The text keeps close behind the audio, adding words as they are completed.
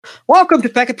Welcome to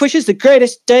Packet Pushers, the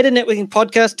greatest data networking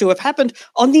podcast to have happened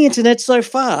on the internet so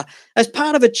far. As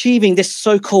part of achieving this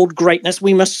so-called greatness,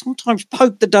 we must sometimes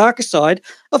poke the darker side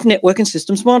of network and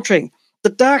systems monitoring. The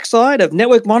dark side of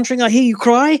network monitoring, I hear you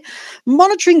cry.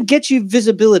 Monitoring gets you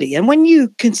visibility, and when you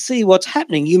can see what's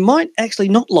happening, you might actually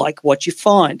not like what you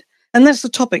find. And that's the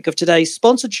topic of today's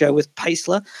sponsored show with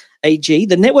Paessler AG,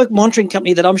 the network monitoring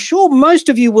company that I'm sure most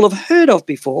of you will have heard of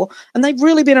before, and they've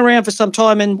really been around for some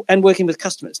time and working with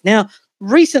customers. Now,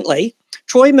 recently,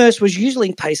 Troy Merce was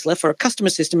using Paessler for a customer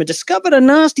system and discovered a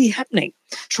nasty happening.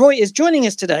 Troy is joining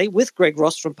us today with Greg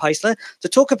Ross from Paessler to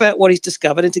talk about what he's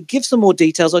discovered and to give some more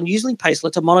details on using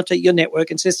Paessler to monitor your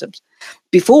network and systems.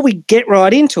 Before we get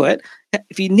right into it,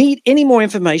 if you need any more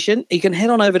information, you can head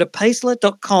on over to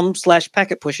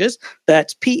paessler.com/packetpushers.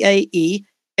 That's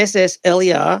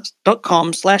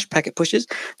paessler.com/packetpushers.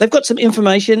 They've got some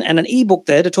information and an ebook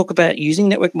there to talk about using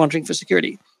network monitoring for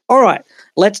security. All right,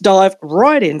 let's dive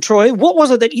right in. Troy, what was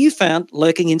it that you found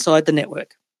lurking inside the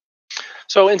network?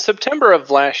 So in September of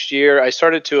last year, I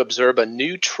started to observe a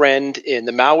new trend in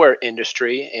the malware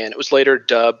industry, and it was later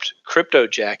dubbed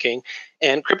cryptojacking.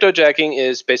 And cryptojacking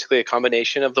is basically a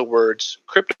combination of the words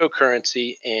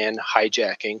cryptocurrency and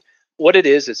hijacking. What it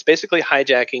is, it's basically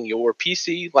hijacking your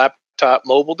PC, laptop,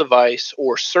 mobile device,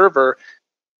 or server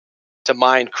to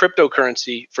mine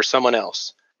cryptocurrency for someone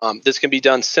else. This can be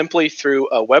done simply through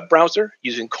a web browser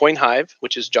using CoinHive,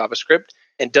 which is JavaScript,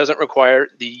 and doesn't require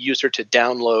the user to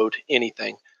download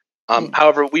anything.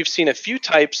 However, we've seen a few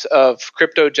types of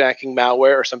cryptojacking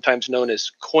malware, or sometimes known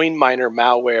as coin miner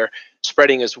malware,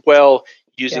 spreading as well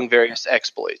using various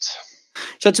exploits.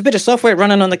 So it's a bit of software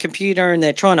running on the computer, and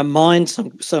they're trying to mine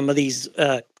some of these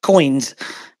coins,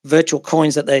 virtual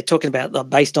coins that they're talking about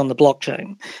based on the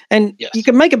blockchain. And you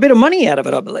can make a bit of money out of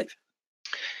it, I believe.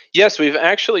 Yes, we've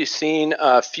actually seen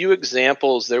a few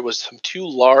examples. There was some two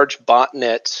large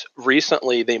botnets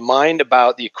recently. They mined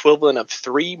about the equivalent of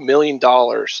 $3 million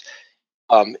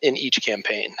in each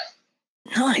campaign.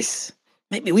 Nice.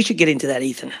 Maybe we should get into that,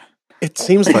 Ethan. It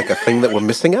seems like a thing that we're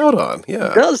missing out on.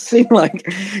 Yeah, it does seem like.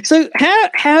 So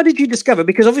how did you discover?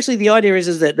 Because obviously the idea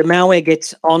is that the malware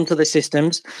gets onto the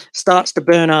systems, starts to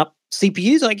burn up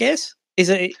CPUs, I guess. Is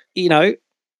it,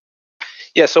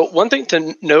 Yeah, so one thing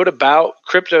to note about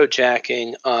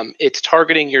cryptojacking, it's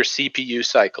targeting your CPU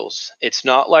cycles. It's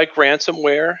not like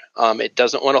ransomware. It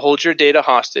doesn't want to hold your data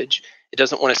hostage. It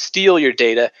doesn't want to steal your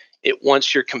data. It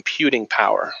wants your computing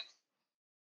power.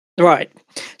 Right.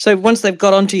 So once they've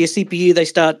got onto your CPU, they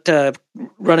start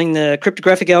running the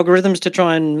cryptographic algorithms to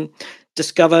try and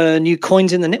discover new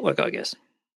coins in the network, I guess.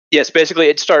 Yes, basically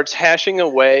it starts hashing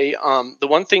away. The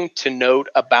one thing to note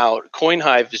about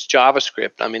CoinHive is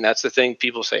JavaScript. I mean, that's the thing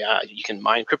people say, you can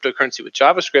mine cryptocurrency with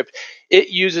JavaScript. It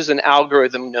uses an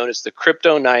algorithm known as the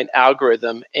Crypto9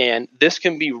 algorithm, and this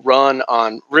can be run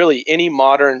on really any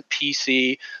modern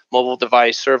PC, mobile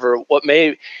device, server,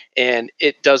 and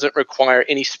it doesn't require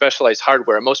any specialized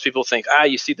hardware. Most people think,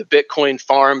 you see the Bitcoin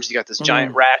farms, you got this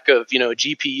giant rack of,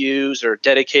 GPUs or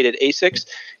dedicated ASICs.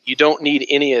 You don't need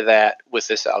any of that with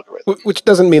this algorithm. Which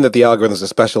doesn't mean that the algorithm is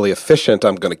especially efficient,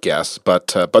 I'm going to guess,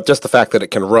 but just the fact that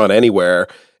it can run anywhere,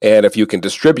 and if you can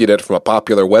distribute it from a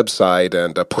popular website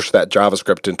and push that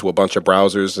JavaScript into a bunch of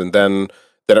browsers, and then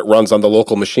it runs on the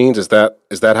local machines, is that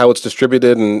how it's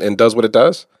distributed and does what it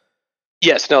does?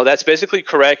 Yes, no, that's basically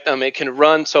correct. It can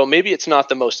run, so maybe it's not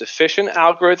the most efficient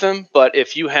algorithm, but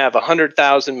if you have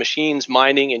 100,000 machines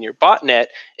mining in your botnet,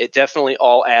 it definitely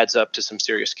all adds up to some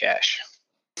serious cash.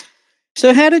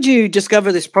 So how did you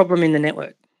discover this problem in the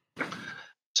network?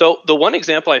 So the one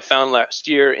example I found last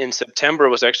year in September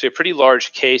was actually a pretty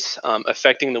large case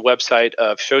affecting the website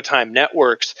of Showtime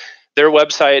Networks. Their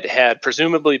website had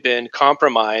presumably been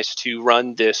compromised to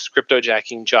run this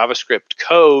cryptojacking JavaScript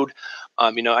code. I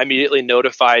immediately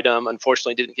notified them.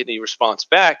 Unfortunately, didn't get any response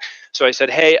back. So I said,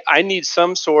 hey, I need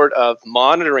some sort of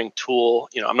monitoring tool.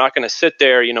 I'm not going to sit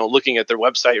there, looking at their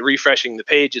website, refreshing the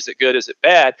page. Is it good? Is it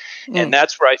bad? And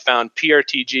that's where I found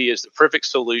PRTG is the perfect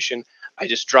solution. I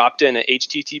just dropped in an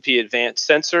HTTP advanced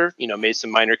sensor, made some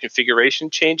minor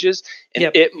configuration changes, and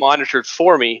it monitored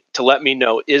for me to let me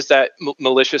know, is that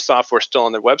malicious software still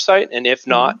on their website? And if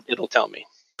not, it'll tell me.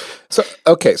 So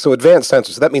advanced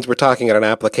sensors. So that means we're talking at an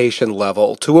application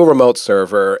level to a remote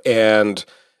server and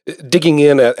digging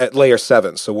in at layer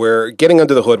 7. So we're getting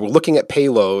under the hood. We're looking at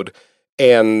payload,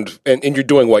 and you're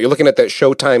doing what? You're looking at that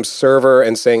Showtime server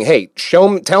and saying, hey,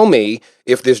 tell me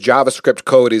if this JavaScript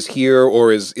code is here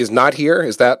or is not here.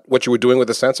 Is that what you were doing with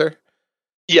the sensor?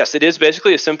 Yes, it is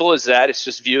basically as simple as that. It's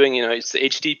just viewing, it's the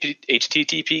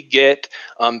HTTP GET,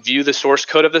 view the source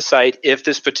code of the site. If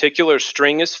this particular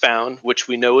string is found, which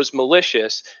we know is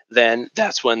malicious, then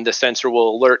that's when the sensor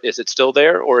will alert, is it still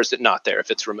there or is it not there if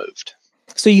it's removed?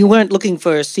 So you weren't looking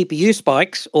for CPU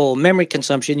spikes or memory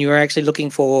consumption. You were actually looking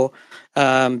for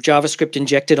JavaScript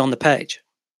injected on the page.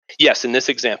 Yes, in this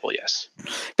example, yes.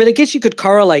 But I guess you could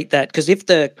correlate that, because if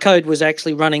the code was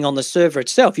actually running on the server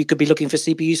itself, you could be looking for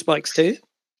CPU spikes too.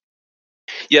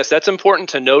 Yes, that's important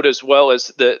to note, as well as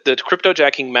the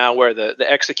cryptojacking malware, the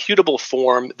executable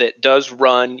form that does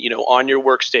run, on your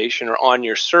workstation or on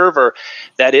your server.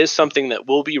 That is something that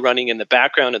will be running in the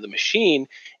background of the machine,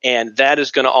 and that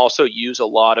is going to also use a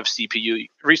lot of CPU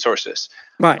resources.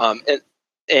 Right.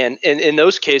 And in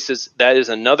those cases, that is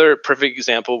another perfect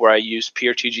example where I use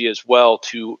PRTG as well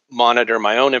to monitor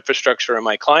my own infrastructure and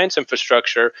my client's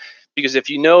infrastructure. Because if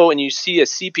you know and you see a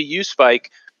CPU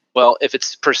spike, well, if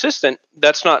it's persistent,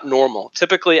 that's not normal.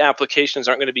 Typically, applications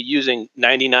aren't going to be using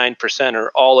 99%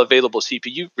 or all available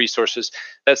CPU resources.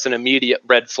 That's an immediate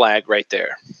red flag right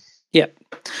there. Yeah.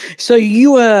 So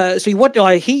what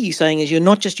I hear you saying is you're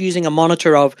not just using a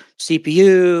monitor of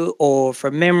CPU or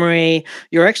from memory.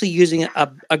 You're actually using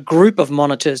a group of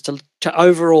monitors to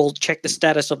overall check the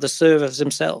status of the servers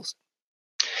themselves.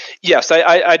 Yes,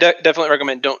 I definitely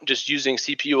recommend don't just using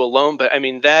CPU alone, but I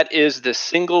mean, that is the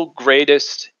single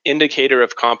greatest indicator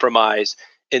of compromise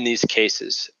in these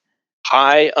cases.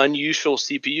 High, unusual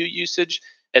CPU usage,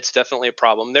 it's definitely a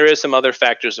problem. There is some other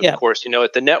factors, of course,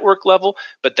 at the network level,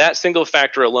 but that single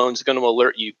factor alone is going to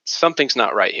alert you something's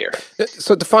not right here.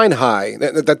 So define high.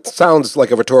 That sounds like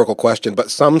a rhetorical question,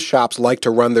 but some shops like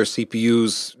to run their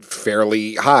CPUs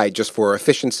fairly high just for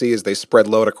efficiency as they spread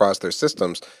load across their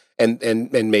systems. And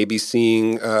maybe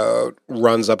seeing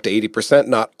runs up to 80%,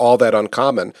 not all that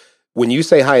uncommon. When you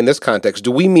say high in this context,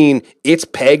 do we mean it's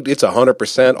pegged, it's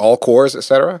 100%, all cores, et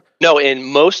cetera? No, in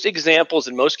most examples,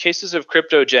 in most cases of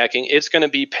cryptojacking, it's going to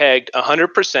be pegged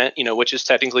 100%, which is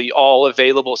technically all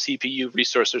available CPU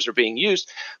resources are being used.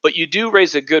 But you do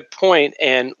raise a good point,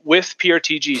 and with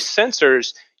PRTG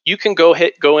sensors, you can go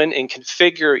in and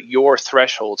configure your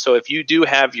threshold. So if you do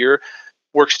have your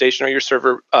workstation or your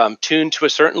server tuned to a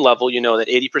certain level, that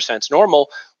 80% is normal,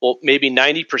 well, maybe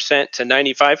 90% to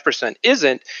 95%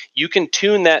 isn't, you can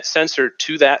tune that sensor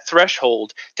to that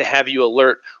threshold to have you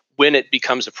alert when it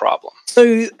becomes a problem.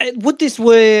 So would this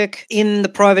work in the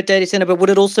private data center, but would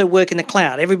it also work in the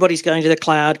cloud? Everybody's going to the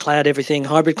cloud everything,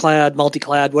 hybrid cloud,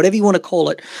 multi-cloud, whatever you want to call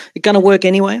it. It's going to work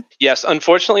anyway? Yes,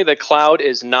 unfortunately, the cloud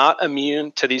is not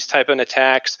immune to these type of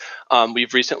attacks.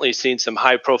 We've recently seen some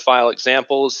high-profile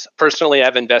examples. Personally,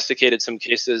 I've investigated some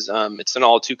cases. It's an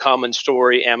all too common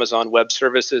story. Amazon Web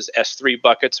Services S3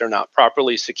 buckets are not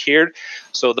properly secured.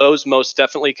 So those most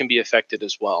definitely can be affected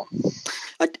as well.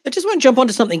 I just want to jump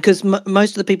onto something, because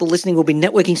most of the people listening will be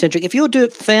networking centric. If you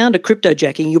found a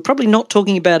cryptojacking, you're probably not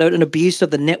talking about an abuse of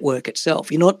the network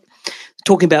itself. You're not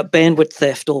talking about bandwidth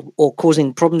theft or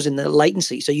causing problems in the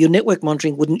latency. So your network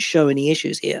monitoring wouldn't show any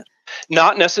issues here.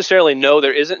 Not necessarily, no.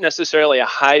 There isn't necessarily a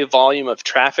high volume of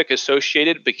traffic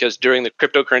associated, because during the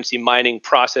cryptocurrency mining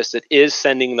process, it is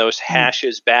sending those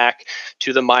hashes back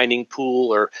to the mining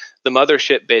pool or the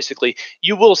mothership, basically.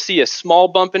 You will see a small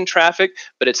bump in traffic,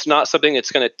 but it's not something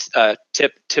that's going to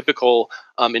tip typical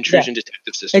intrusion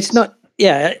detective systems. It's not,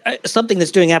 something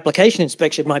that's doing application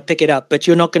inspection might pick it up, but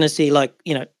you're not going to see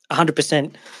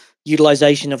 100%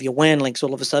 utilization of your WAN links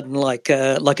all of a sudden like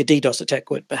a DDoS attack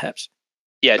would, perhaps.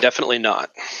 Yeah, definitely not.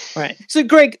 Right. So,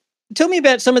 Greg, tell me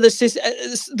about some of this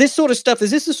sort of stuff. Is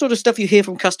this the sort of stuff you hear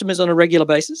from customers on a regular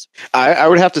basis? I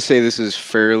would have to say this is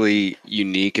fairly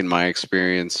unique in my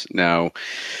experience. Now,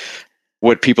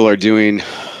 what people are doing,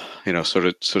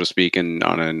 so to speak, on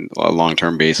a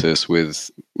long-term basis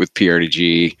with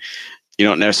PRTG, you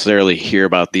don't necessarily hear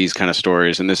about these kind of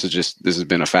stories. And this has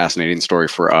been a fascinating story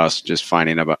for us, just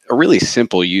finding about a really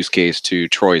simple use case, to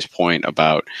Troy's point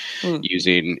about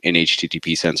using an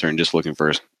HTTP sensor and just looking for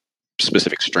a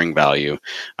specific string value.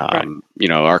 Right.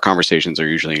 Our conversations are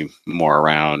usually more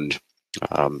around,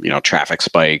 traffic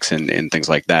spikes and things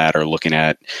like that, or looking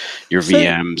at your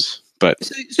VMs. But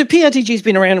so PRTG has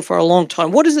been around for a long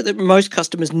time. What is it that most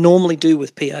customers normally do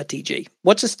with PRTG?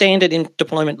 What's a standard in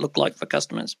deployment look like for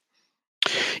customers?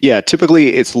 Yeah, typically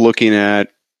it's looking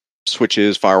at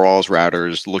switches, firewalls,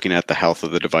 routers, looking at the health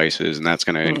of the devices, and that's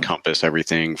going to encompass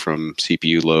everything from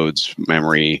CPU loads,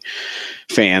 memory,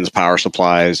 fans, power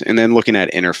supplies, and then looking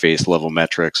at interface level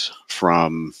metrics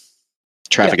from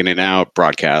traffic in and out,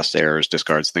 broadcast errors,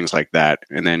 discards, things like that,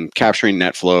 and then capturing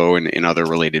net flow and other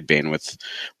related bandwidth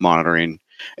monitoring.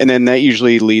 And then that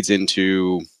usually leads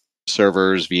into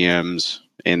servers, VMs,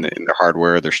 in their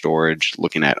hardware, their storage,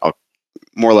 looking at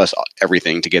more or less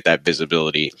everything to get that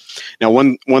visibility. Now,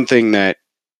 one thing that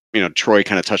Troy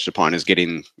kind of touched upon is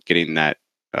getting that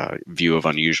view of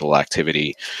unusual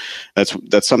activity.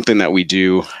 That's something that we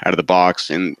do out of the box,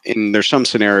 and there's some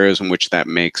scenarios in which that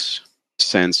makes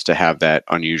sense to have that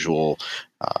unusual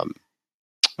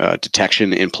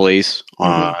detection in place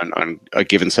on a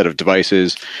given set of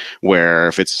devices, where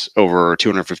if it's over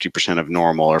 250% of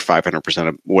normal or 500%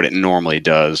 of what it normally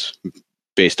does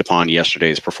based upon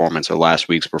yesterday's performance or last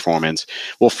week's performance,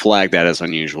 we'll flag that as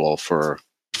unusual for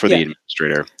the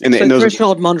administrator. And so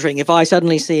threshold monitoring, if I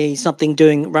suddenly see something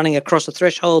running across a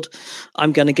threshold,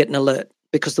 I'm going to get an alert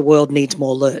because the world needs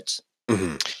more alerts.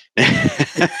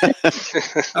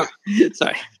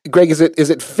 Sorry. Greg, is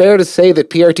it fair to say that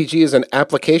PRTG is an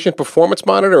application performance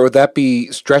monitor, or would that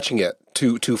be stretching it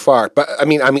too far? But I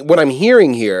mean, what I'm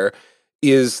hearing here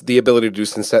is the ability to do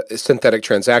synthetic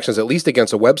transactions, at least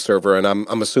against a web server, and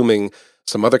I'm assuming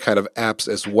some other kind of apps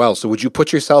as well. So would you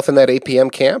put yourself in that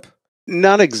APM camp?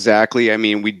 Not exactly. I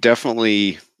mean, we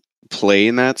definitely play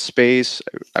in that space.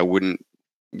 I wouldn't.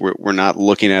 We're not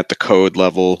looking at the code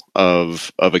level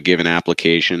of a given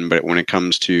application, but when it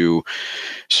comes to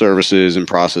services and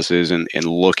processes and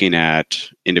looking at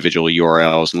individual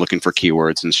URLs and looking for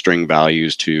keywords and string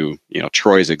values, to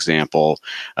Troy's example,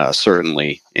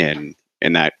 certainly in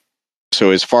that.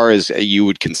 So as far as you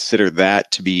would consider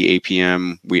that to be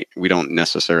APM, we don't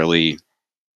necessarily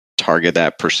target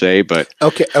that per se, but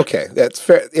okay, that's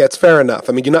fair. Yeah, it's fair enough.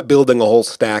 I mean, you're not building a whole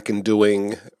stack and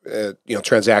doing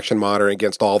transaction monitoring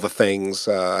against all the things,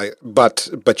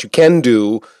 but you can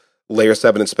do layer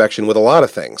 7 inspection with a lot of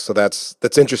things. So that's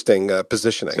interesting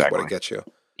positioning. Exactly. Is what it gets you.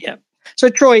 Yeah. So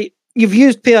Troy, you've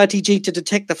used PRTG to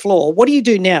detect the flaw. What do you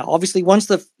do now? Obviously, once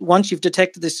you've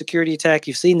detected this security attack,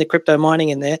 you've seen the crypto mining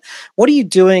in there. What are you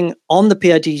doing on the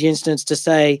PRTG instance to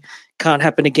say can't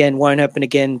happen again, won't happen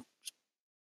again?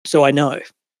 So I know.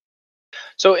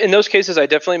 So in those cases, I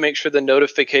definitely make sure the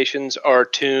notifications are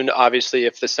tuned. Obviously,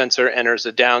 if the sensor enters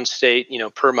a down state,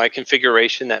 per my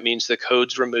configuration, that means the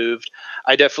code's removed.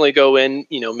 I definitely go in,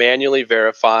 manually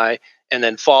verify and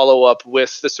then follow up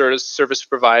with the service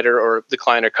provider or the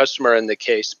client or customer in the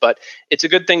case. But it's a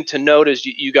good thing to note is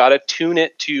you got to tune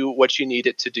it to what you need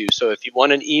it to do. So if you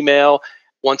want an email,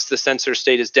 once the sensor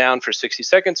state is down for 60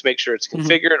 seconds, make sure it's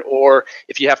configured, or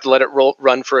if you have to let it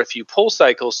run for a few pull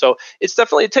cycles. So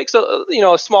it takes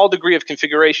a small degree of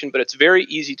configuration, but it's very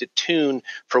easy to tune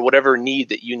for whatever need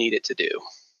that you need it to do.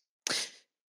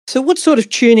 So what sort of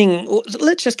tuning,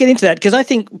 let's just get into that, because I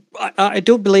think, I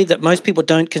do believe that most people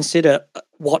don't consider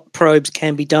what probes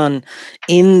can be done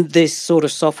in this sort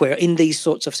of software, in these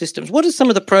sorts of systems. What are some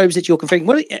of the probes that you're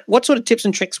configuring? What sort of tips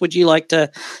and tricks would you like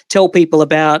to tell people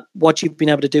about what you've been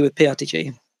able to do with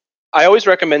PRTG? I always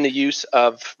recommend the use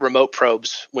of remote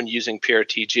probes when using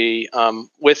PRTG.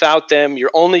 Without them,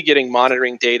 you're only getting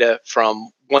monitoring data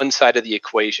from one side of the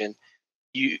equation.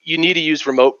 You need to use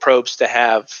remote probes to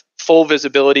have full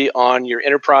visibility on your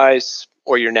enterprise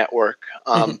or your network.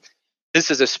 This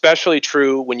is especially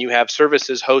true when you have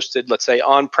services hosted, let's say,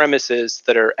 on premises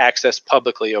that are accessed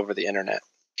publicly over the internet.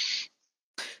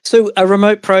 So a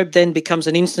remote probe then becomes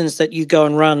an instance that you go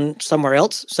and run somewhere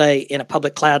else, say in a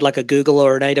public cloud like a Google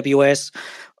or an AWS.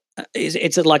 Is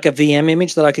it like a VM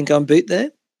image that I can go and boot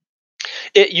there?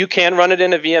 You can run it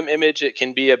in a VM image. It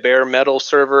can be a bare metal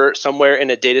server somewhere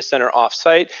in a data center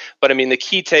offsite. But I mean, the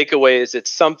key takeaway is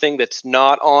it's something that's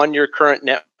not on your current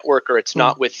network or it's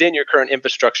not within your current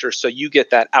infrastructure. So you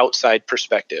get that outside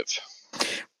perspective.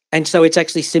 And so it's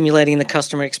actually simulating the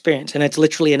customer experience, and it's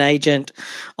literally an agent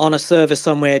on a server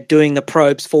somewhere doing the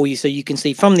probes for you so you can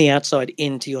see from the outside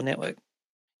into your network.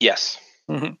 Yes.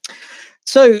 Mm-hmm.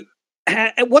 So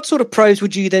what sort of probes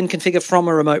would you then configure from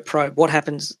a remote probe? What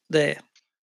happens there?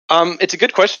 It's a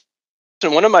good question.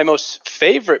 One of my most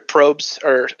favorite probes,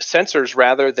 or sensors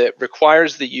rather, that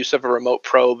requires the use of a remote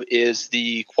probe is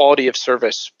the quality of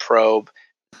service probe.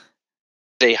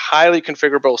 A highly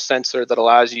configurable sensor that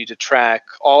allows you to track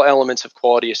all elements of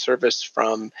quality of service,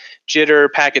 from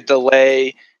jitter, packet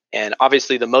delay, and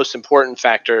obviously the most important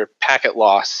factor, packet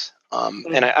loss.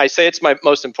 And I say it's my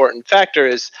most important factor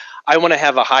is I want to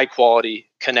have a high quality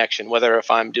connection, whether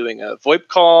if I'm doing a VoIP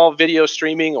call, video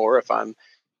streaming, or if I'm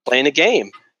playing a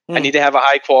game. I need to have a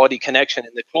high quality connection,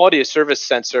 and the quality of service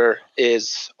sensor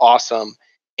is awesome.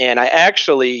 And I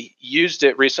actually used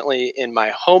it recently in my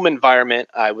home environment.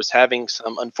 I was having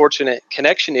some unfortunate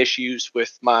connection issues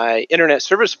with my internet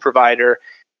service provider,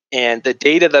 and the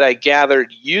data that I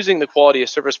gathered using the quality of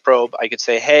service probe, I could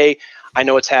say, hey, I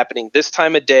know what's happening this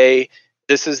time of day.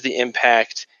 This is the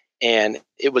impact. And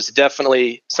it was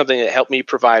definitely something that helped me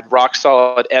provide rock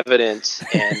solid evidence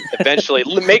and eventually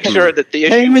make sure that the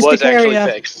issue Hey, Mr. was actually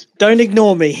Carrier, fixed. don't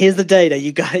ignore me. Here's the data.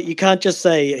 You can't just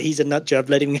say he's a nut job.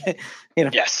 Let him,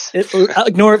 Yes.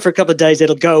 ignore it for a couple of days.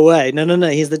 It'll go away. No.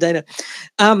 Here's the data.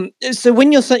 So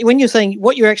when you're saying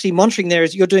what you're actually monitoring there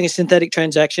is you're doing a synthetic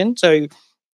transaction. So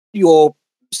you're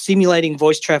simulating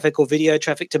voice traffic or video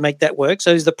traffic to make that work.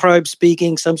 So is the probe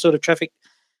speaking some sort of traffic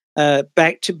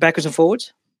backwards and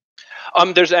forwards?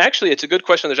 It's a good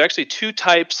question. There's actually two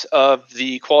types of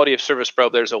the quality of service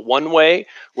probe. There's a one-way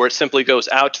where it simply goes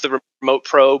out to the remote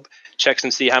probe, checks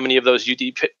and see how many of those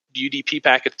UDP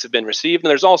packets have been received. And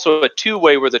there's also a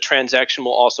two-way where the transaction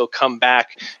will also come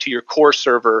back to your core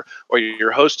server or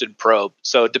your hosted probe.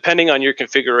 So depending on your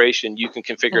configuration, you can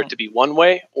configure it to be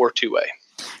one-way or two-way.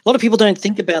 A lot of people don't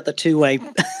think about the two-way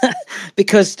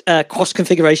because cross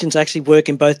configurations actually work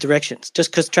in both directions.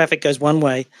 Just because traffic goes one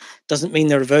way doesn't mean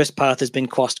the reverse path has been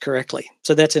crossed correctly.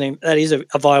 So that is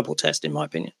a viable test, in my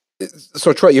opinion.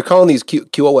 So, Troy, you're calling these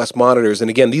QoS monitors, and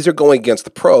again, these are going against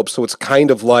the probe, so it's kind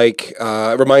of like,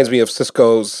 it reminds me of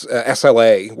Cisco's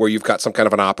SLA, where you've got some kind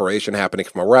of an operation happening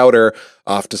from a router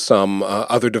off to some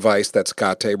other device that's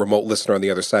got a remote listener on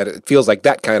the other side. It feels like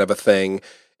that kind of a thing.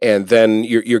 And then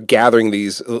you're gathering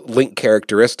these link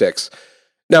characteristics.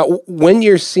 Now, when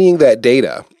you're seeing that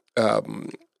data,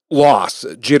 loss,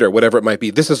 jitter, whatever it might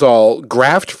be, this is all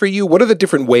graphed for you. What are the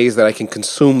different ways that I can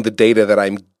consume the data that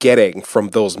I'm getting from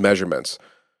those measurements?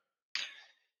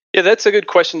 Yeah, that's a good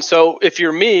question. So if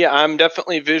you're me, I'm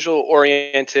definitely visual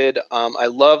oriented. I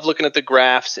love looking at the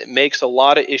graphs. It makes a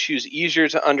lot of issues easier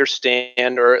to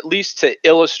understand, or at least to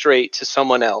illustrate to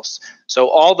someone else. So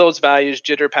all those values,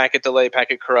 jitter, packet delay,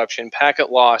 packet corruption, packet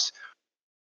loss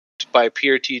by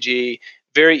PRTG,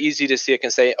 very easy to see. I can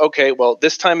say, okay, well,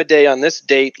 this time of day on this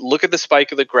date, look at the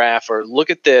spike of the graph or look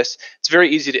at this. It's very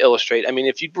easy to illustrate. I mean,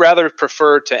 if you'd rather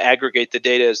prefer to aggregate the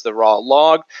data as the raw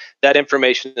log, that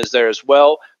information is there as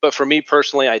well. But for me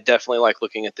personally, I definitely like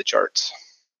looking at the charts.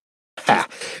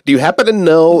 Do you happen to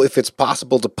know if it's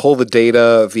possible to pull the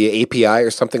data via API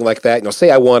or something like that? Say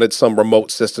I wanted some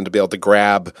remote system to be able to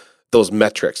grab those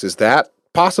metrics. Is that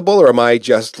possible, or am I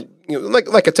just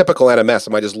like a typical NMS?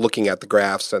 Am I just looking at the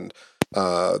graphs and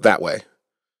that way?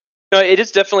 No, it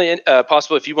is definitely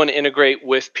possible if you want to integrate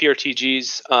with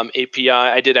PRTG's API.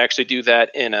 I did actually do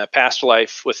that in a past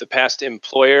life with a past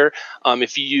employer.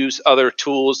 If you use other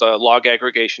tools, log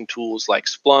aggregation tools like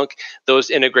Splunk, those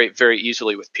integrate very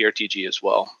easily with PRTG as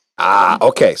well.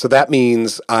 Okay. So that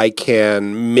means I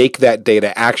can make that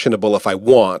data actionable if I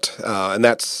want, and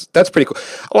that's pretty cool.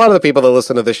 A lot of the people that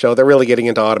listen to this show, they're really getting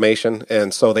into automation,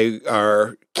 and so they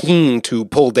are keen to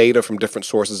pull data from different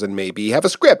sources and maybe have a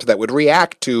script that would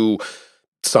react to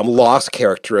some loss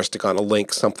characteristic on a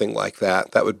link, something like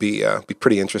that. That would be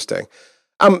pretty interesting.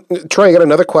 Troy, I got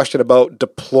another question about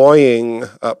deploying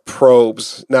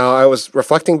probes. Now, I was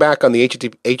reflecting back on the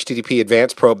HTTP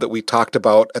advanced probe that we talked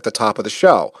about at the top of the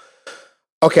show.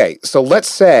 Okay, so let's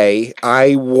say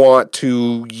I want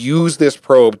to use this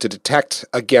probe to detect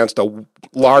against a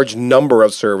large number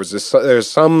of servers. There's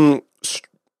some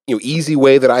easy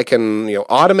way that I can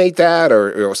automate that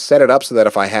or set it up so that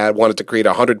if I wanted to create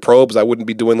 100 probes, I wouldn't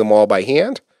be doing them all by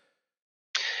hand?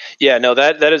 Yeah, no,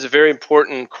 that is a very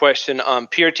important question.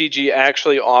 PRTG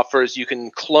actually offers, you can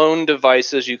clone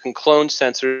devices, you can clone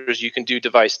sensors, you can do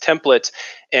device templates.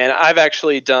 And I've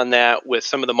actually done that with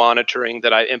some of the monitoring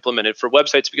that I implemented for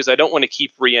websites because I don't want to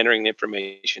keep re-entering the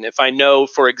information. If I know,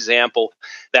 for example,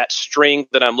 that string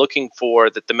that I'm looking for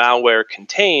that the malware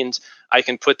contains, I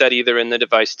can put that either in the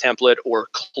device template or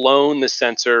clone the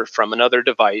sensor from another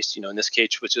device, in this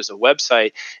case, which is a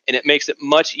website. And it makes it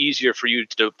much easier for you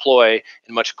to deploy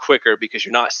and much quicker because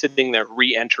you're not sitting there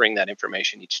re-entering that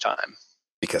information each time.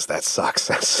 Because that sucks.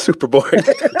 That's super boring.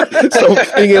 So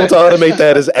being able to automate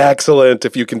that is excellent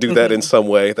if you can do that in some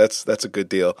way. That's a good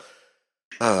deal.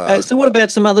 So what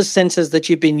about some other sensors that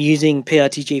you've been using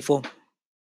PRTG for?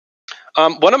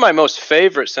 One of my most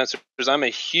favorite sensors, I'm a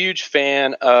huge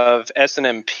fan of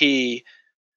SNMP.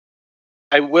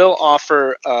 I will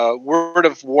offer a word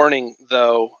of warning,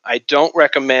 though. I don't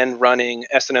recommend running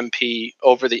SNMP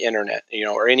over the internet,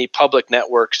 or any public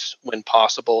networks when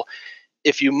possible.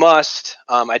 If you must,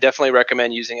 I definitely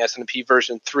recommend using SNMP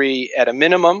version 3 at a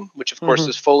minimum, which of course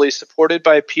is fully supported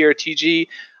by PRTG.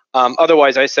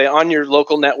 Otherwise, I say on your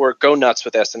local network, go nuts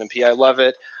with SNMP. I love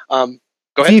it.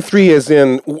 Go ahead. V3 is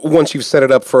in once you've set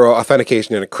it up for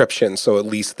authentication and encryption, so at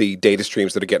least once you've set it up for authentication and encryption, so at least the data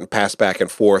streams that are getting passed back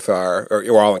and forth are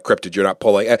all encrypted. You're not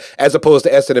pulling, as opposed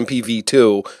to SNMP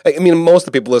V2. I mean, most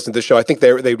of the people listening to the show, I think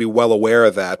they'd be well aware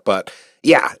of that. But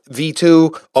yeah,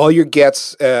 V2, all your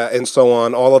gets and so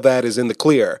on, all of that is in the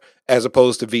clear, as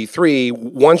opposed to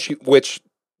V3, which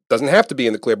doesn't have to be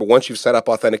in the clear, but once you've set up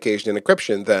authentication and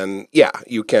encryption, then yeah,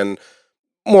 you can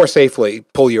more safely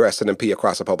pull your SNMP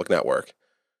across a public network.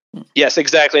 Yes,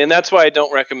 exactly. And that's why I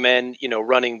don't recommend,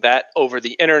 running that over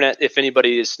the internet. If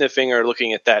anybody is sniffing or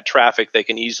looking at that traffic, they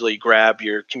can easily grab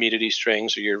your community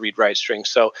strings or your read-write strings.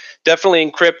 So definitely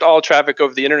encrypt all traffic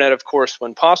over the internet, of course,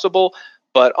 when possible.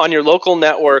 But on your local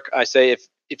network, I say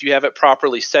if you have it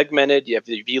properly segmented, you have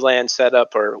the VLAN set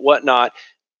up or whatnot,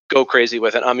 go crazy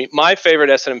with it. I mean, my favorite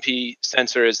SNMP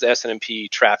sensor is the SNMP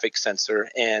traffic sensor,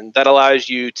 and that allows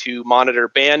you to monitor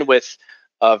bandwidth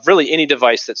of really any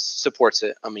device that supports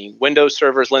it. I mean, Windows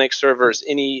servers, Linux servers,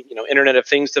 any Internet of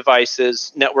Things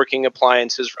devices, networking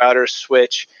appliances, router,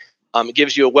 switch. It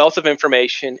gives you a wealth of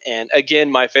information. And again,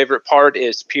 my favorite part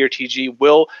is PRTG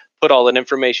will put all that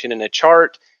information in a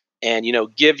chart and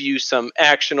give you some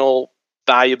actionable,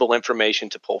 valuable information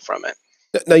to pull from it.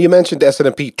 Now, you mentioned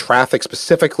SNMP traffic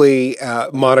specifically,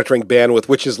 monitoring bandwidth,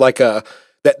 which is like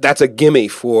that's a gimme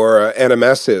for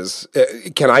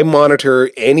NMSs. Can I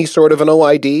monitor any sort of an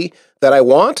OID that I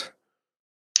want?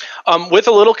 With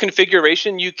a little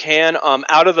configuration, you can.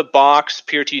 Out of the box,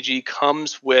 PRTG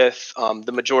comes with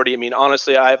the majority. I mean,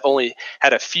 honestly, I've only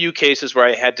had a few cases where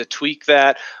I had to tweak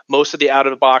that. Most of the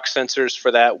out-of-the-box sensors for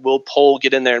that will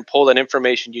get in there and pull that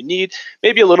information you need.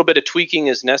 Maybe a little bit of tweaking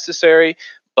is necessary,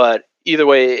 but either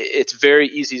way, it's very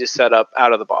easy to set up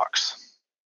out of the box.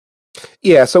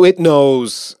 Yeah, so it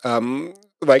knows,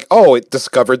 it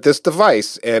discovered this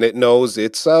device, and it knows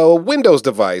it's a Windows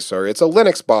device, or it's a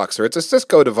Linux box, or it's a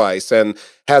Cisco device, and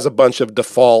has a bunch of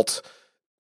default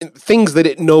things that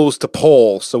it knows to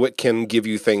pull, so it can give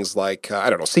you things like,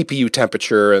 CPU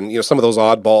temperature, and some of those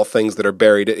oddball things that are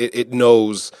buried. It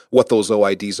knows what those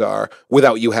OIDs are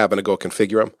without you having to go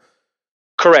configure them.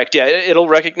 Correct. Yeah, it'll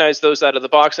recognize those out of the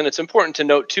box. And it's important to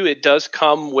note, too, it does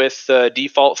come with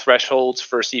default thresholds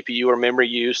for CPU or memory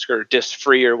use or disk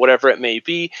free or whatever it may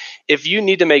be. If you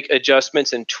need to make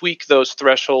adjustments and tweak those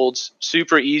thresholds,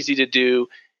 super easy to do.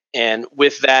 And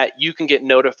with that, you can get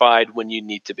notified when you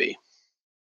need to be.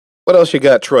 What else you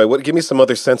got, Troy? Give me some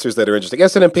other sensors that are interesting.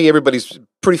 SNMP, everybody's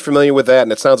pretty familiar with that,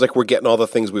 and it sounds like we're getting all the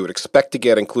things we would expect to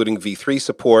get, including V3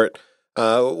 support.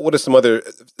 What are some other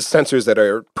sensors that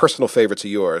are personal favorites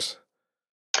of yours?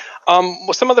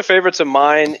 Some other favorites of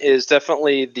mine is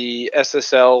definitely the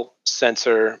SSL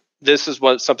sensor. This is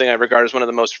something I regard as one of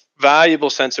the most valuable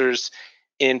sensors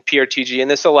in PRTG, and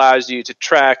this allows you to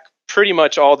track pretty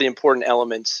much all the important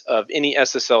elements of any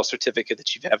SSL certificate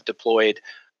that you have deployed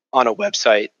on a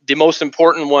website. The most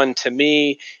important one to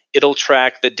me, it'll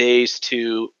track the days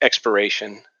to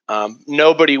expiration.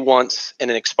 Nobody wants an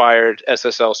expired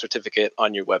SSL certificate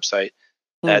on your website.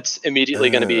 That's immediately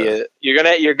going to be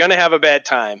you're going to have a bad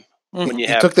time when you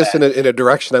have. You took this in a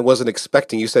direction I wasn't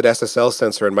expecting. You said SSL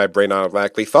sensor, and my brain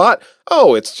automatically thought,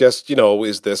 "Oh, it's just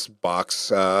is this box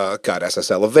got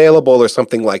SSL available or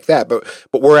something like that?" But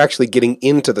we're actually getting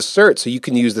into the cert, so you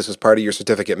can use this as part of your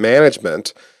certificate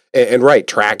management. And right,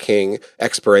 tracking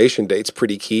expiration dates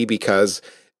pretty key because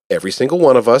every single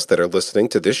one of us that are listening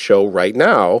to this show right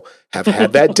now have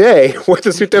had that day where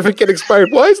the certificate expired.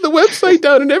 Why is the website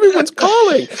down and everyone's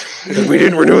calling? We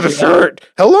didn't renew the cert.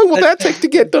 How long will that take to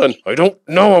get done? I don't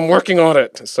know. I'm working on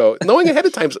it. So knowing ahead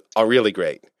of time is really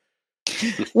great.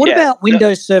 What about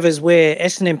Windows servers where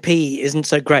SNMP isn't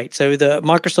so great? So the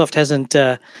Microsoft hasn't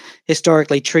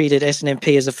historically treated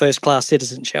SNMP as a first-class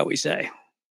citizen, shall we say?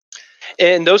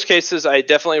 In those cases, I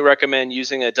definitely recommend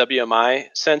using a WMI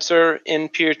sensor in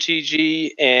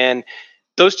PRTG. And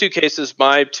those two cases,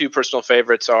 my two personal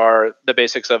favorites are the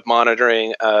basics of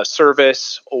monitoring a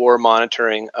service or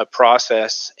monitoring a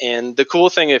process. And the cool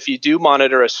thing, if you do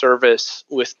monitor a service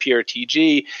with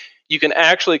PRTG, you can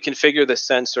actually configure the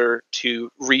sensor to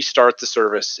restart the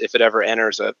service if it ever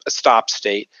enters a stop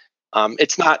state.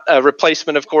 It's not a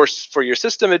replacement, of course, for your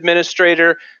system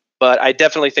administrator, but I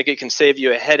definitely think it can save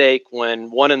you a headache when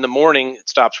 1 a.m. it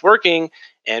stops working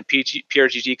and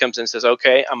PRTG comes in and says,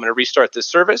 okay, I'm going to restart this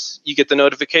service. You get the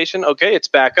notification. Okay, it's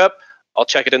back up. I'll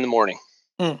check it in the morning.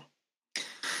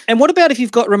 And what about if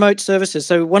you've got remote services?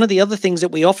 So one of the other things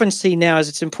that we often see now is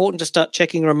it's important to start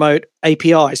checking remote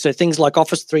APIs. So things like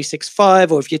Office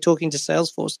 365, or if you're talking to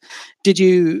Salesforce,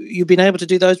 you've been able to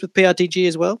do those with PRTG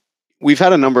as well? We've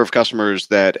had a number of customers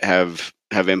that have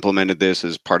implemented this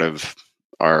as part of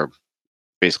our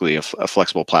basically a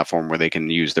flexible platform where they can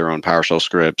use their own PowerShell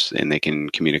scripts and they can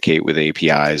communicate with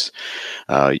APIs,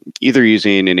 either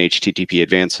using an HTTP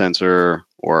advanced sensor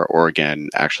or again,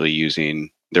 actually using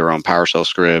their own PowerShell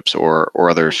scripts or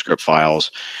other script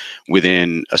files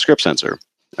within a script sensor.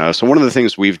 So one of the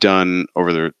things we've done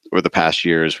over the past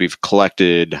year is we've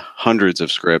collected hundreds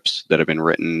of scripts that have been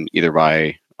written either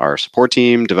by our support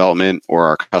team, development, or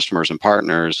our customers and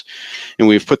partners, and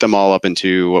we've put them all up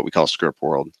into what we call Script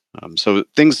World. So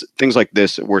things like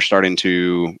this, we're starting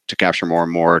to capture more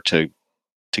and more to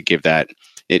give that.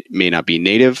 It may not be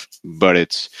native, but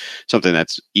it's something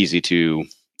that's easy to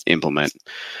implement.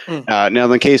 Now, in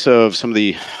the case of some of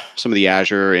the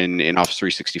Azure and Office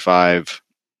 365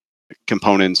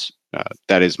 components,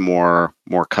 that is more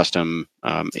custom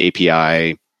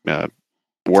API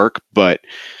work, but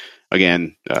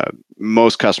again,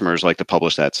 most customers like to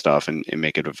publish that stuff and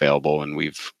make it available, and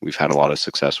we've had a lot of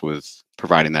success with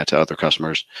providing that to other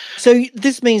customers. So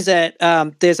this means that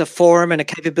there's a forum and a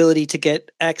capability to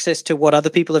get access to what other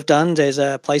people have done. There's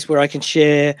a place where I can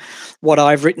share what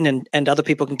I've written and other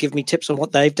people can give me tips on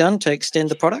what they've done to extend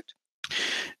the product?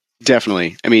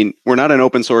 Definitely. I mean, we're not an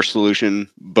open source solution,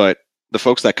 but the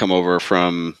folks that come over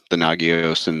from the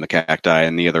Nagios and the Cacti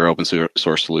and the other open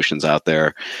source solutions out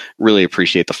there really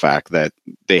appreciate the fact that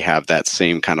they have that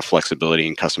same kind of flexibility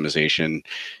and customization,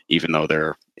 even though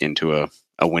they're into a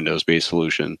Windows-based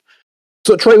solution.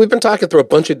 So, Troy, we've been talking through a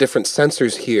bunch of different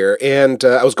sensors here, and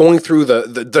I was going through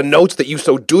the notes that you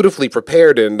so dutifully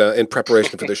prepared in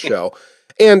preparation for the show.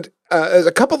 And there's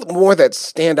a couple more that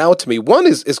stand out to me. One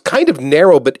is kind of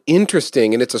narrow but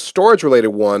interesting, and it's a storage-related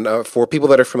one for people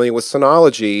that are familiar with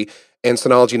Synology and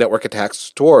Synology Network Attack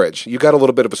Storage. You got a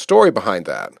little bit of a story behind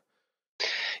that.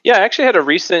 Yeah, I actually had a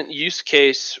recent use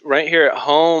case right here at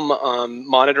home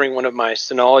monitoring one of my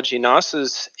Synology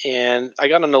NASs, and I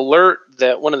got an alert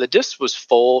that one of the disks was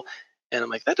full, and I'm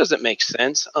like, that doesn't make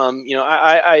sense.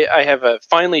 I have a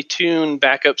finely tuned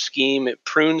backup scheme. It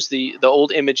prunes the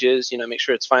old images, make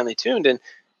sure it's finely tuned, and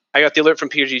I got the alert from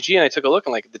PRTG, and I took a look,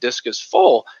 and the disk is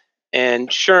full.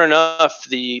 And sure enough,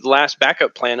 the last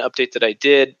backup plan update that I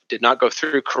did not go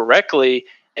through correctly.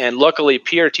 And luckily,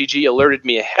 PRTG alerted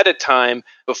me ahead of time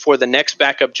before the next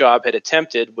backup job had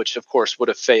attempted, which of course would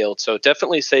have failed. So it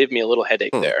definitely saved me a little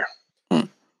headache there.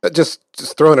 Just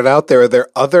throwing it out there, are there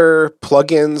other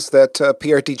plugins that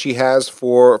PRTG has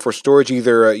for storage,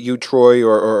 either you, Troy,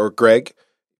 or Greg,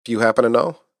 if you happen to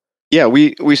know? Yeah,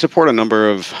 we support a number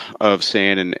of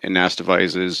SAN and NAS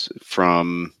devices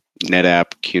from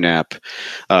NetApp, QNAP,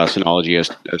 Synology,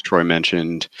 as Troy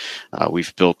mentioned.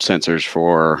 We've built sensors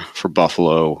for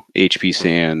Buffalo, HP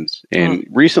SANs, and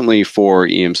recently for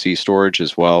EMC storage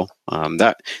as well.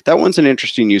 That one's an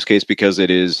interesting use case because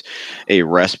it is a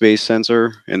REST-based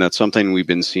sensor, and that's something we've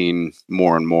been seeing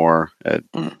more and more.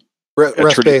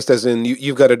 REST-based as in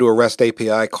you've got to do a REST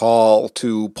API call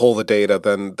to pull the data,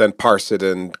 then parse it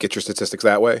and get your statistics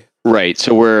that way? Right.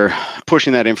 So we're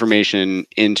pushing that information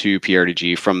into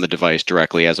PRTG from the device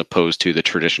directly as opposed to the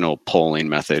traditional polling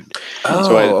method.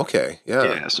 Okay.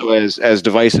 Yeah. So as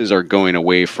devices are going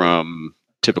away from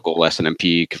typical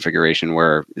SNMP configuration,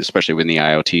 where especially within the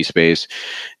IoT space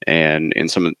and in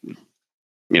some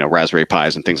Raspberry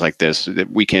Pis and things like this,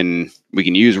 that we can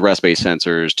use REST-based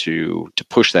sensors to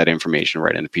push that information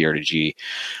right into PRTG.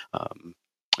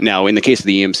 Now, in the case of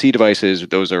the EMC devices,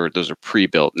 those are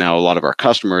pre-built. Now, a lot of our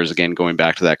customers, again, going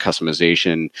back to that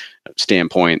customization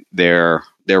standpoint, they're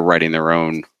writing their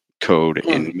own code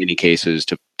in many cases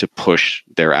to push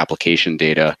their application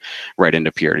data right into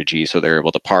PRTG. So they're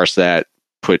able to parse that,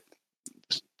 put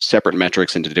separate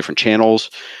metrics into different channels,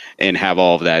 and have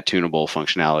all of that tunable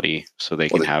functionality so they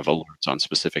can have alerts on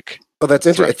specific. Well, that's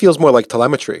interesting. It feels more like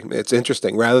telemetry. It's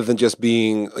interesting rather than just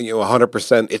being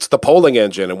 100%. It's the polling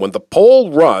engine, and when the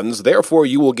poll runs, therefore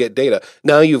you will get data.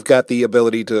 Now you've got the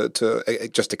ability to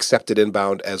just accept it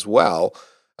inbound as well,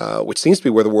 which seems to be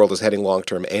where the world is heading long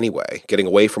term anyway. Getting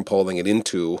away from polling and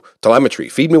into telemetry.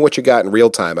 Feed me what you got in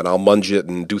real time, and I'll munge it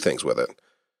and do things with it.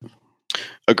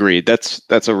 Agreed.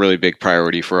 That's a really big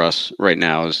priority for us right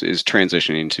now is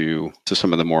transitioning to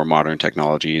some of the more modern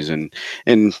technologies, and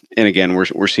again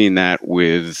we're seeing that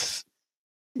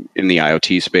in the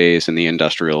IoT space and the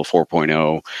industrial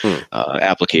 4.0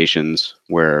 applications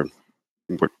where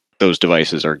those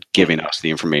devices are giving us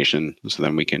the information, so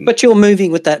then we can. But you're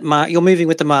moving with that you're moving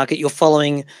with the market. You're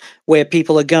following where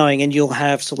people are going, and you'll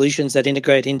have solutions that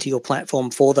integrate into your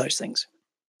platform for those things.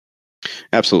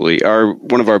 Absolutely.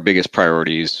 One of our biggest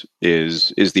priorities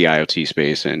is the IoT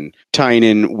space, and tying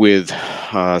in with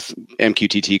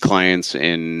MQTT clients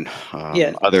and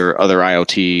other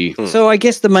IoT. So I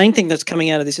guess the main thing that's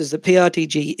coming out of this is that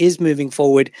PRTG is moving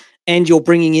forward, and you're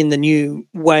bringing in the new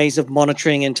ways of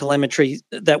monitoring and telemetry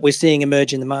that we're seeing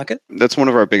emerge in the market. That's one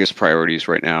of our biggest priorities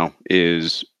right now,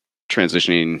 is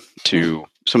transitioning to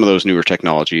some of those newer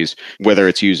technologies, whether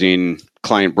it's using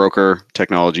client broker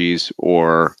technologies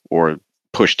or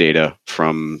push data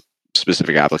from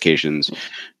specific applications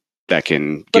that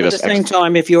can give us. But at the same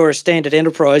time, if you're a standard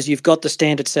enterprise, you've got the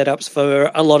standard setups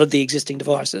for a lot of the existing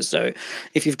devices. So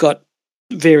if you've got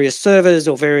various servers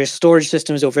or various storage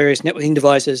systems or various networking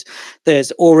devices,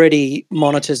 there's already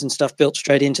monitors and stuff built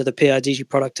straight into the PRTG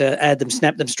product to add them,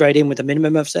 snap them straight in with a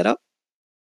minimum of setup.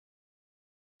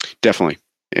 Definitely.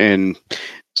 And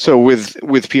so with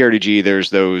PRTG, there's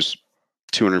those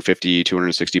 250,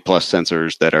 260 plus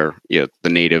sensors that are the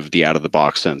native, the out of the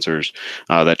box sensors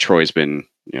that Troy's been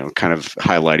kind of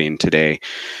highlighting today.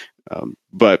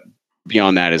 But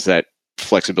beyond that is that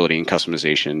flexibility and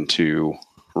customization to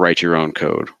write your own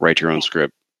code, write your own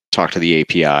script, talk to the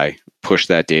API, push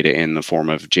that data in the form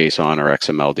of JSON or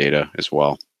XML data as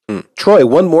well. Troy,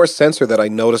 one more sensor that I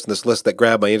noticed in this list that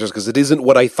grabbed my interest because it isn't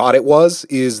what I thought it was,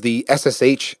 is the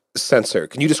SSH sensor.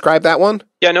 Can you describe that one?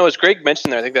 Yeah, no, as Greg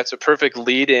mentioned there, I think that's a perfect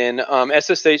lead in.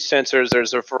 SSH sensors,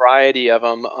 there's a variety of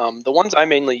them. The ones I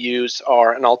mainly use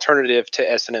are an alternative to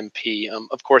SNMP.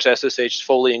 Of course, SSH is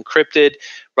fully encrypted,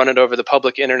 run it over the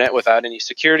public internet without any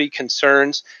security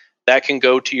concerns. That can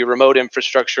go to your remote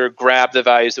infrastructure, grab the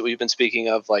values that we've been speaking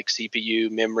of, like CPU,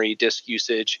 memory, disk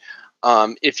usage.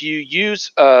 If you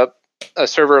use a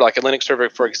server like a Linux server,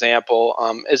 for example,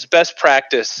 as best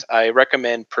practice, I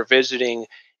recommend provisioning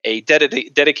a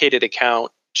dedicated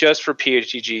account just for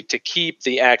PRTG to keep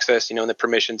the access, and the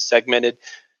permissions segmented.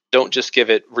 Don't just give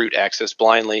it root access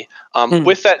blindly.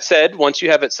 With that said, once you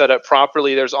have it set up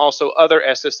properly, there's also other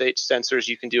SSH sensors.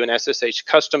 You can do an SSH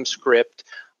custom script.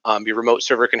 Your remote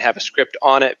server can have a script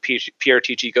on it.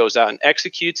 PRTG goes out and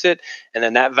executes it, and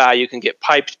then that value can get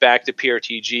piped back to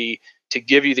PRTG to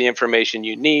give you the information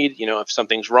you need. If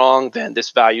something's wrong, then this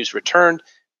value is returned.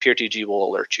 PRTG will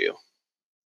alert you.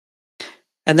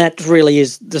 And that really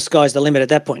is the sky's the limit at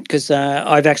that point, because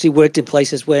I've actually worked in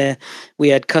places where we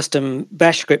had custom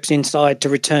bash scripts inside to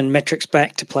return metrics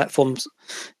back to platforms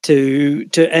to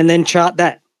and then chart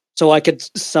that. So I could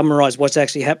summarize what's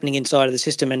actually happening inside of the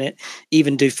system and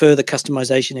even do further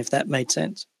customization if that made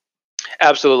sense.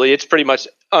 Absolutely. It's pretty much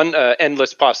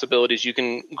endless possibilities. You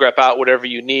can grep out whatever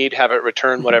you need, have it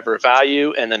return whatever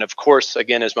value. And then, of course,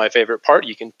 again, is my favorite part,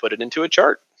 you can put it into a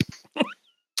chart.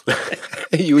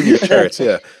 You and your charts,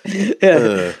 yeah.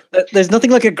 There's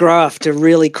nothing like a graph to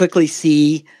really quickly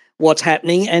see what's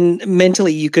happening, and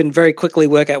mentally you can very quickly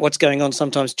work out what's going on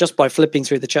sometimes just by flipping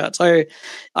through the charts.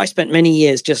 I spent many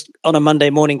years just on a Monday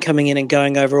morning coming in and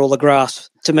going over all the graphs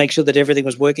to make sure that everything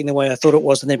was working the way I thought it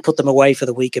was, and then put them away for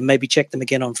the week and maybe check them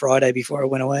again on Friday before I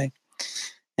went away.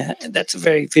 That's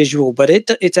very visual, but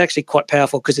it's actually quite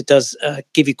powerful because it does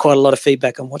give you quite a lot of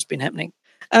feedback on what's been happening.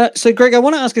 So, Greg, I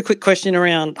want to ask a quick question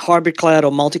around hybrid cloud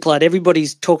or multi-cloud.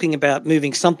 Everybody's talking about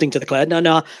moving something to the cloud.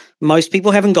 Now, most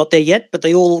people haven't got there yet, but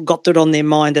they all got it on their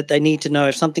mind that they need to know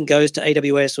if something goes to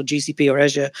AWS or GCP or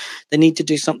Azure, they need to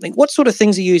do something. What sort of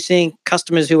things are you seeing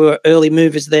customers who are early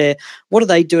movers there? What are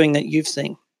they doing that you've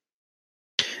seen?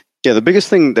 Yeah, the biggest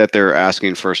thing that they're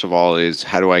asking, first of all, is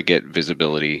how do I get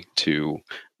visibility to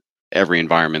every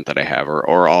environment that I have,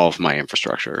 or all of my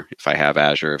infrastructure, if I have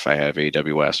Azure, if I have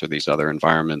AWS or these other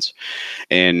environments.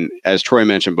 And as Troy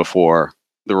mentioned before,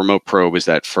 the remote probe is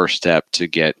that first step to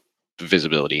get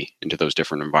visibility into those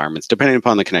different environments, depending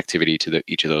upon the connectivity to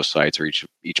each of those sites or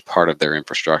each part of their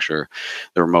infrastructure.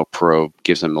 The remote probe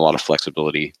gives them a lot of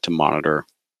flexibility to monitor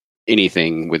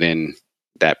anything within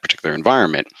that particular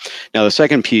environment. Now, the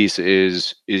second piece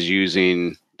is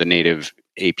using the native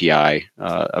API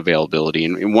availability.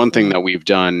 And one thing that we've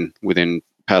done within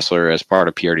Paessler as part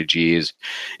of PRTG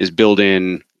is build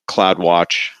in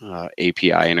CloudWatch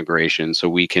API integration, so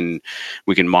we can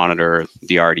monitor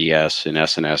the RDS and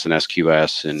SNS and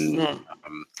SQS and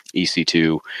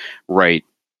EC2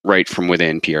 right from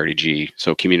within PRTG.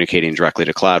 So communicating directly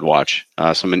to CloudWatch.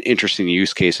 Some interesting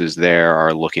use cases there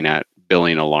are looking at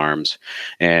billing alarms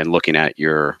and looking at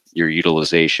your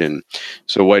utilization.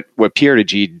 So what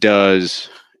PRTG does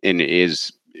and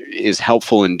is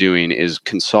helpful in doing is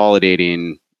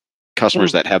consolidating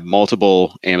customers that have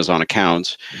multiple Amazon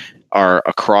accounts are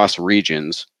across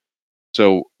regions.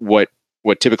 So what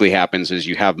typically happens is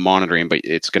you have monitoring, but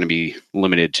it's going to be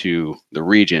limited to the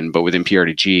region. But within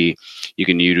PRTG, you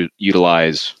can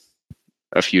utilize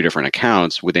a few different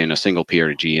accounts within a single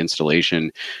PRTG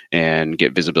installation and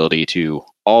get visibility to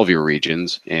all of your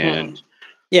regions and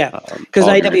yeah, because all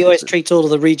of your AWS instances. treats all of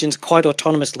the regions quite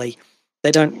autonomously.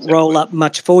 They don't roll up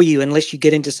much for you unless you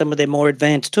get into some of their more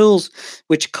advanced tools,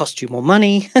 which cost you more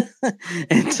money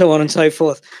and so on and so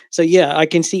forth. So yeah, I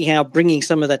can see how bringing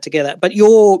some of that together. But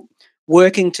you're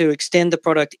working to extend the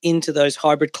product into those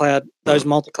hybrid cloud, those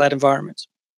multi-cloud environments.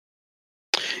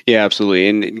 Yeah, absolutely.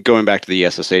 And going back to the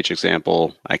SSH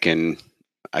example, I could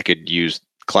use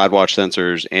CloudWatch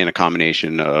sensors and a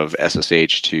combination of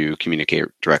SSH to communicate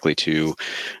directly to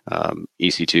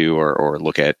EC2 or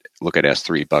look at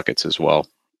S3 buckets as well.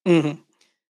 Mm-hmm.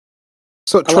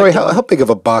 So, Troy, how big of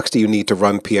a box do you need to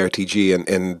run PRTG,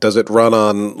 and does it run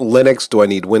on Linux? Do I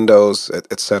need Windows,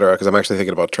 et cetera? Because I'm actually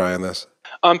thinking about trying this.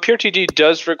 PRTG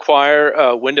does require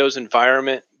a Windows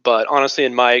environment, but honestly,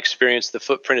 in my experience, the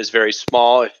footprint is very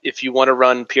small. If you want to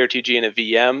run PRTG in a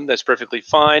VM, that's perfectly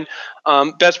fine.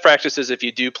 Best practices, if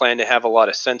you do plan to have a lot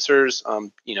of sensors,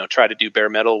 try to do bare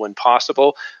metal when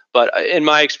possible. But in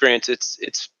my experience,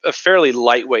 it's a fairly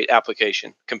lightweight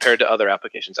application compared to other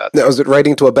applications out there. Now, is it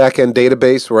writing to a back-end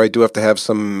database where I do have to have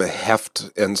some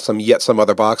heft and some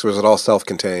other box, or is it all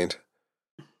self-contained?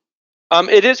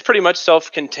 It is pretty much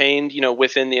self-contained,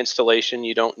 within the installation.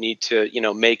 You don't need to,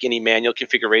 make any manual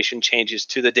configuration changes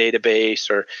to the database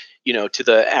or, to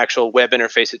the actual web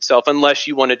interface itself, unless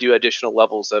you want to do additional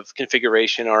levels of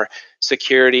configuration or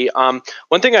security.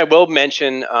 One thing I will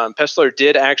mention, Paessler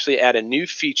did actually add a new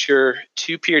feature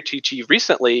to PRTG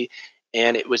recently,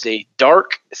 and it was a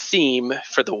dark theme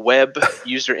for the web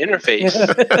user interface.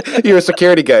 You're a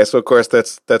security guy, so of course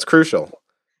that's crucial.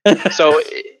 So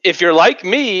if you're like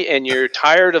me and you're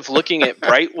tired of looking at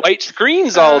bright white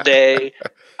screens all day,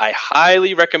 I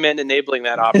highly recommend enabling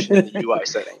that option in the UI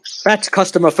settings. That's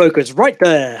customer focus right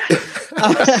there.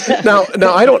 Now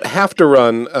I don't have to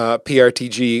run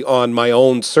PRTG on my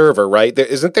own server, right?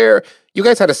 Isn't there? You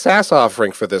guys had a SaaS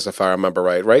offering for this, if I remember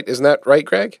right? Isn't that right,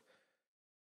 Greg?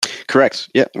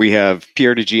 Correct. Yeah, we have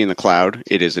PRTG in the cloud.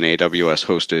 It is an AWS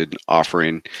hosted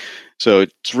offering. So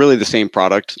it's really the same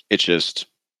product. It's just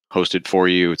hosted for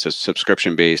you. It's a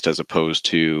subscription based as opposed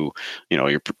to,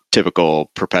 your typical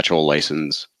perpetual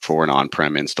license for an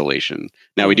on-prem installation.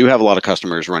 Now, we do have a lot of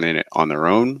customers running it on their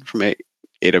own from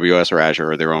AWS or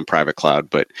Azure or their own private cloud.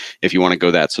 But if you want to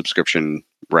go that subscription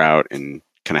route and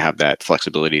kind of have that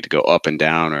flexibility to go up and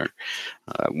down or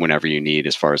whenever you need,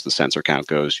 as far as the sensor count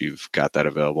goes, you've got that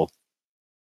available.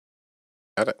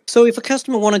 Got it. So if a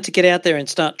customer wanted to get out there and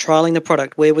start trialing the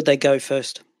product, where would they go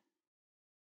first?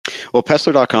 Well,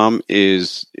 Paessler.com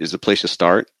is the place to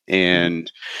start,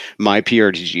 and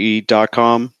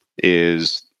myprtg.com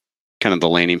is kind of the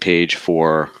landing page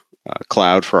for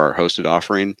cloud for our hosted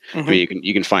offering. Mm-hmm. I mean,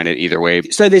 you can find it either way.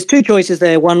 So there's two choices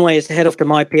there. One way is to head off to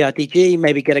myPRTG,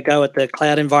 maybe get a go at the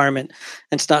cloud environment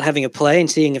and start having a play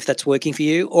and seeing if that's working for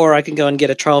you. Or I can go and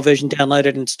get a trial version downloaded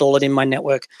and install it in my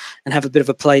network and have a bit of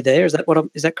a play there. Is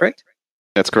that correct?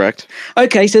 That's correct.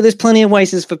 Okay, so there's plenty of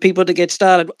ways for people to get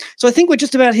started. So I think we're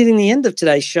just about hitting the end of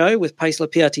today's show with Paessler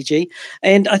PRTG.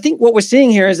 And I think what we're seeing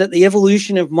here is that the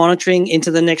evolution of monitoring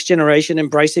into the next generation,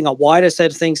 embracing a wider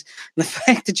set of things, and the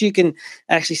fact that you can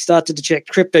actually start to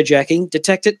detect cryptojacking,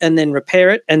 detect it, and then repair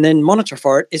it, and then monitor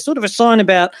for it is sort of a sign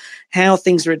about how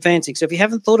things are advancing. So if you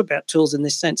haven't thought about tools in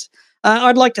this sense,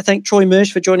 I'd like to thank Troy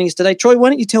Mersch for joining us today. Troy, why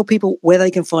don't you tell people where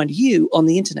they can find you on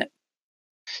the internet?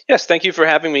 Yes, thank you for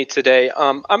having me today.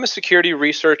 I'm a security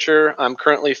researcher. I'm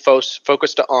currently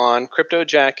focused on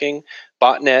cryptojacking,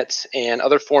 botnets, and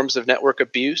other forms of network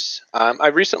abuse. I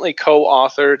recently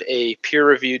co-authored a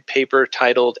peer-reviewed paper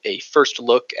titled A First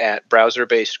Look at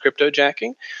Browser-Based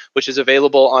Cryptojacking, which is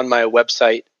available on my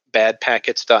website,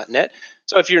 badpackets.net.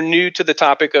 So if you're new to the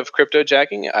topic of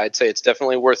cryptojacking, I'd say it's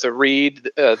definitely worth a read.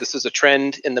 This is a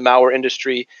trend in the malware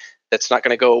industry that's not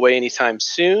going to go away anytime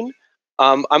soon.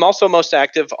 I'm also most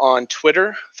active on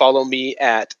Twitter. Follow me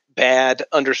at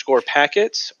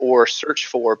bad_packets or search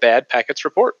for Bad Packets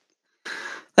Report.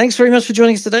 Thanks very much for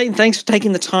joining us today, and thanks for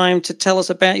taking the time to tell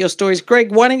us about your stories.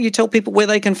 Greg, why don't you tell people where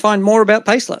they can find more about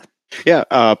Paessler? Yeah,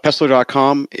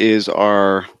 Paessler.com is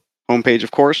our homepage, of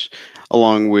course,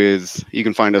 along with, you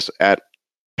can find us at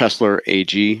Paessler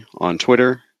AG on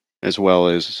Twitter, as well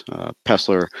as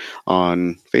Paessler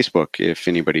on Facebook, if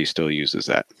anybody still uses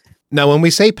that. Now, when we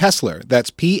say Paessler,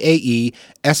 that's Paessler,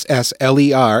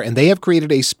 and they have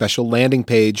created a special landing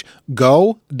page,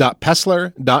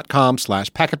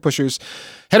 go.paessler.com/packetpushers.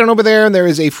 Head on over there, and there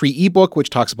is a free ebook which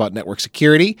talks about network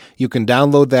security. You can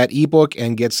download that ebook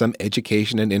and get some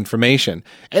education and information.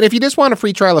 And if you just want a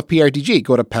free trial of PRTG,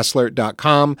 go to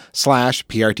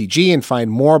paessler.com/PRTG and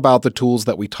find more about the tools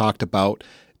that we talked about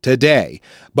today.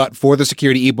 But for the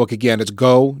security ebook, again, it's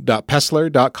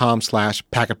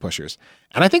go.paessler.com/packetpushers.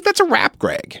 And I think that's a wrap,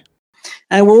 Greg.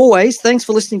 And we're always, thanks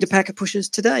for listening to Packet Pushers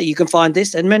today. You can find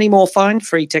this and many more fine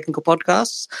free technical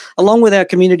podcasts, along with our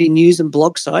community news and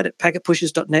blog site at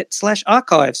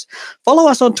packetpushers.net/archives. Follow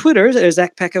us on Twitter as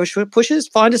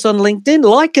 @PacketPushers. Find us on LinkedIn,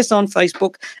 like us on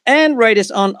Facebook, and rate us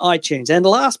on iTunes. And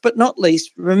last but not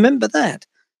least, remember that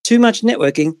too much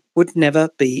networking would never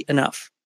be enough.